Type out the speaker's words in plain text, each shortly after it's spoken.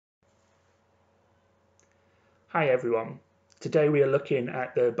Hi everyone. Today we are looking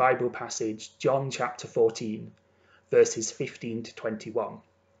at the Bible passage John chapter 14, verses 15 to 21.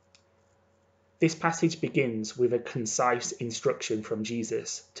 This passage begins with a concise instruction from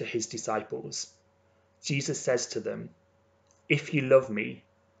Jesus to his disciples. Jesus says to them, "If you love me,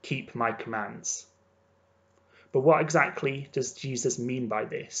 keep my commands." But what exactly does Jesus mean by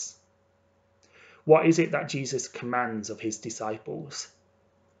this? What is it that Jesus commands of his disciples?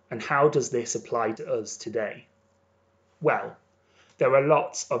 And how does this apply to us today? Well, there are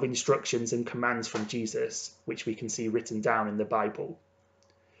lots of instructions and commands from Jesus, which we can see written down in the Bible.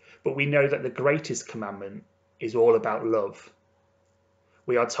 But we know that the greatest commandment is all about love.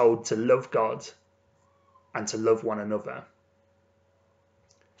 We are told to love God and to love one another.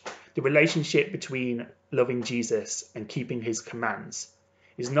 The relationship between loving Jesus and keeping his commands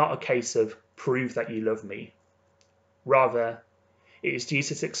is not a case of prove that you love me. Rather, it is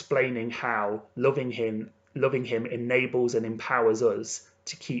Jesus explaining how loving him enables and empowers us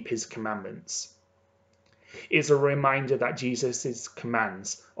to keep his commandments. It is a reminder that Jesus'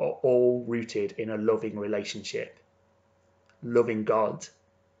 commands are all rooted in a loving relationship, loving God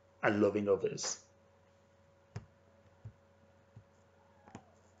and loving others.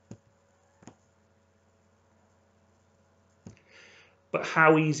 But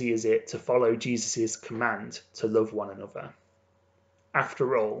how easy is it to follow Jesus' command to love one another?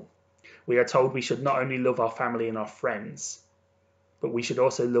 After all, we are told we should not only love our family and our friends, but we should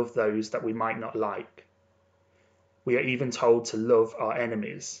also love those that we might not like. We are even told to love our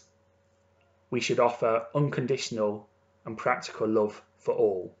enemies. We should offer unconditional and practical love for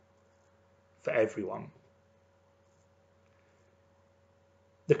all, for everyone.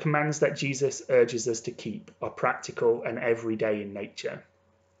 The commands that Jesus urges us to keep are practical and everyday in nature.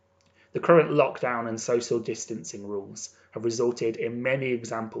 The current lockdown and social distancing rules have resulted in many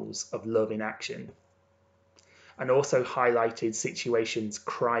examples of love in action, and also highlighted situations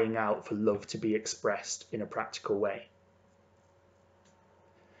crying out for love to be expressed in a practical way.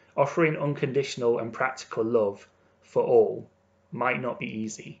 Offering unconditional and practical love for all might not be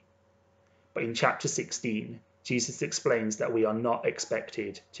easy, but in chapter 16, Jesus explains that we are not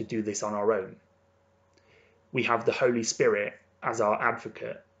expected to do this on our own. We have the Holy Spirit as our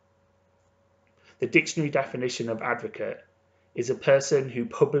advocate. The dictionary definition of advocate is a person who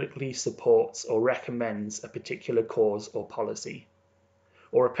publicly supports or recommends a particular cause or policy,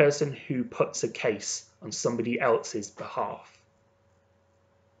 or a person who puts a case on somebody else's behalf.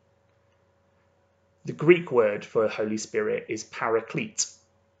 The Greek word for Holy Spirit is paraclete.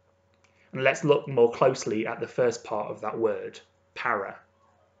 And let's look more closely at the first part of that word, para.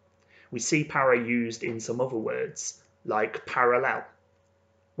 We see para used in some other words, like parallel.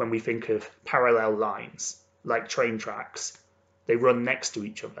 When we think of parallel lines, like train tracks, they run next to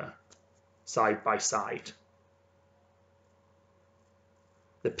each other, side by side.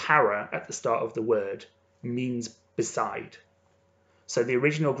 The para at the start of the word means beside. So the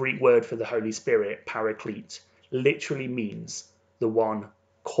original Greek word for the Holy Spirit, paraclete, literally means the one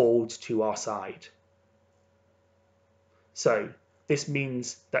called to our side. So this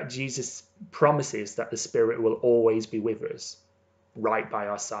means that Jesus promises that the Spirit will always be with us, right by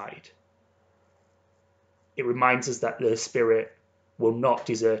our side. It reminds us that the Spirit will not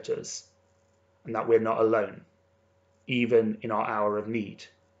desert us and that we're not alone, even in our hour of need.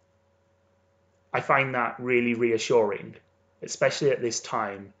 I find that really reassuring, especially at this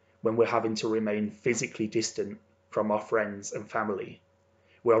time when we're having to remain physically distant from our friends and family.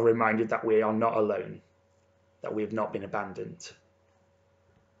 We are reminded that we are not alone, that we have not been abandoned.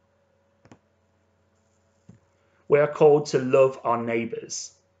 We are called to love our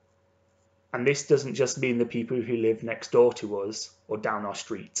neighbours. And this doesn't just mean the people who live next door to us or down our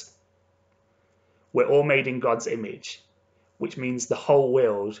street. We're all made in God's image, which means the whole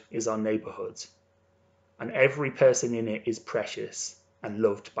world is our neighbourhood. And every person in it is precious and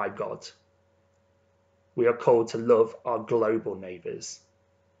loved by God. We are called to love our global neighbours.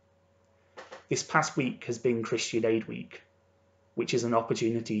 This past week has been Christian Aid Week, which is an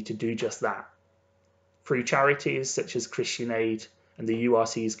opportunity to do just that. Through charities such as Christian Aid and the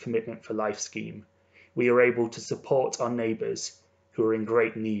URC's Commitment for Life scheme, we are able to support our neighbours who are in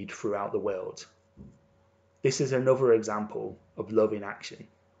great need throughout the world. This is another example of love in action.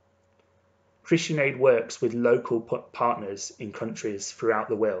 Christian Aid works with local partners in countries throughout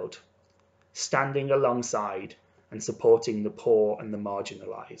the world, standing alongside and supporting the poor and the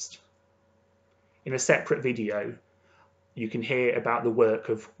marginalised. In a separate video, you can hear about the work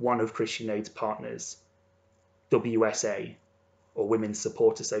of one of Christian Aid's partners, WSA, or Women's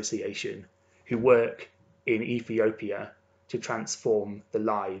Support Association, who work in Ethiopia to transform the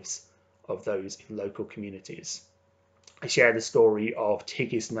lives of those in local communities. I share the story of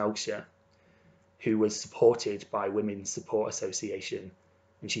Tigis Melcher, who was supported by Women's Support Association,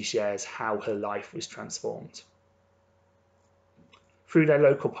 and she shares how her life was transformed. Through their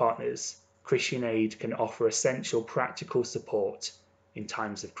local partners, Christian Aid can offer essential practical support in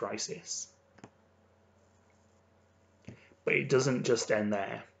times of crisis. But it doesn't just end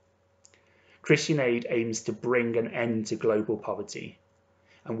there. Christian Aid aims to bring an end to global poverty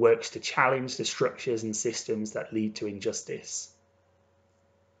and works to challenge the structures and systems that lead to injustice.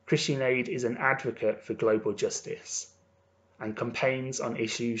 Christian Aid is an advocate for global justice and campaigns on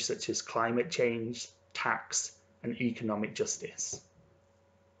issues such as climate change, tax, and economic justice.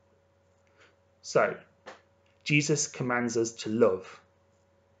 So, Jesus commands us to love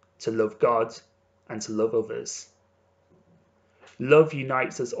God and to love others. Love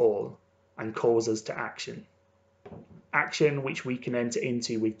unites us all and calls us to action. Action which we can enter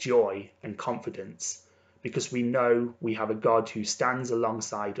into with joy and confidence because we know we have a God who stands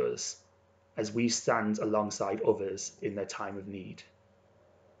alongside us as we stand alongside others in their time of need.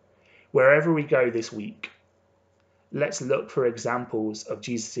 Wherever we go this week, let's look for examples of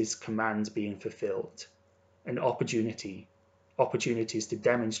Jesus' commands being fulfilled and opportunities to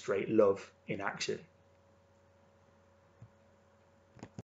demonstrate love in action.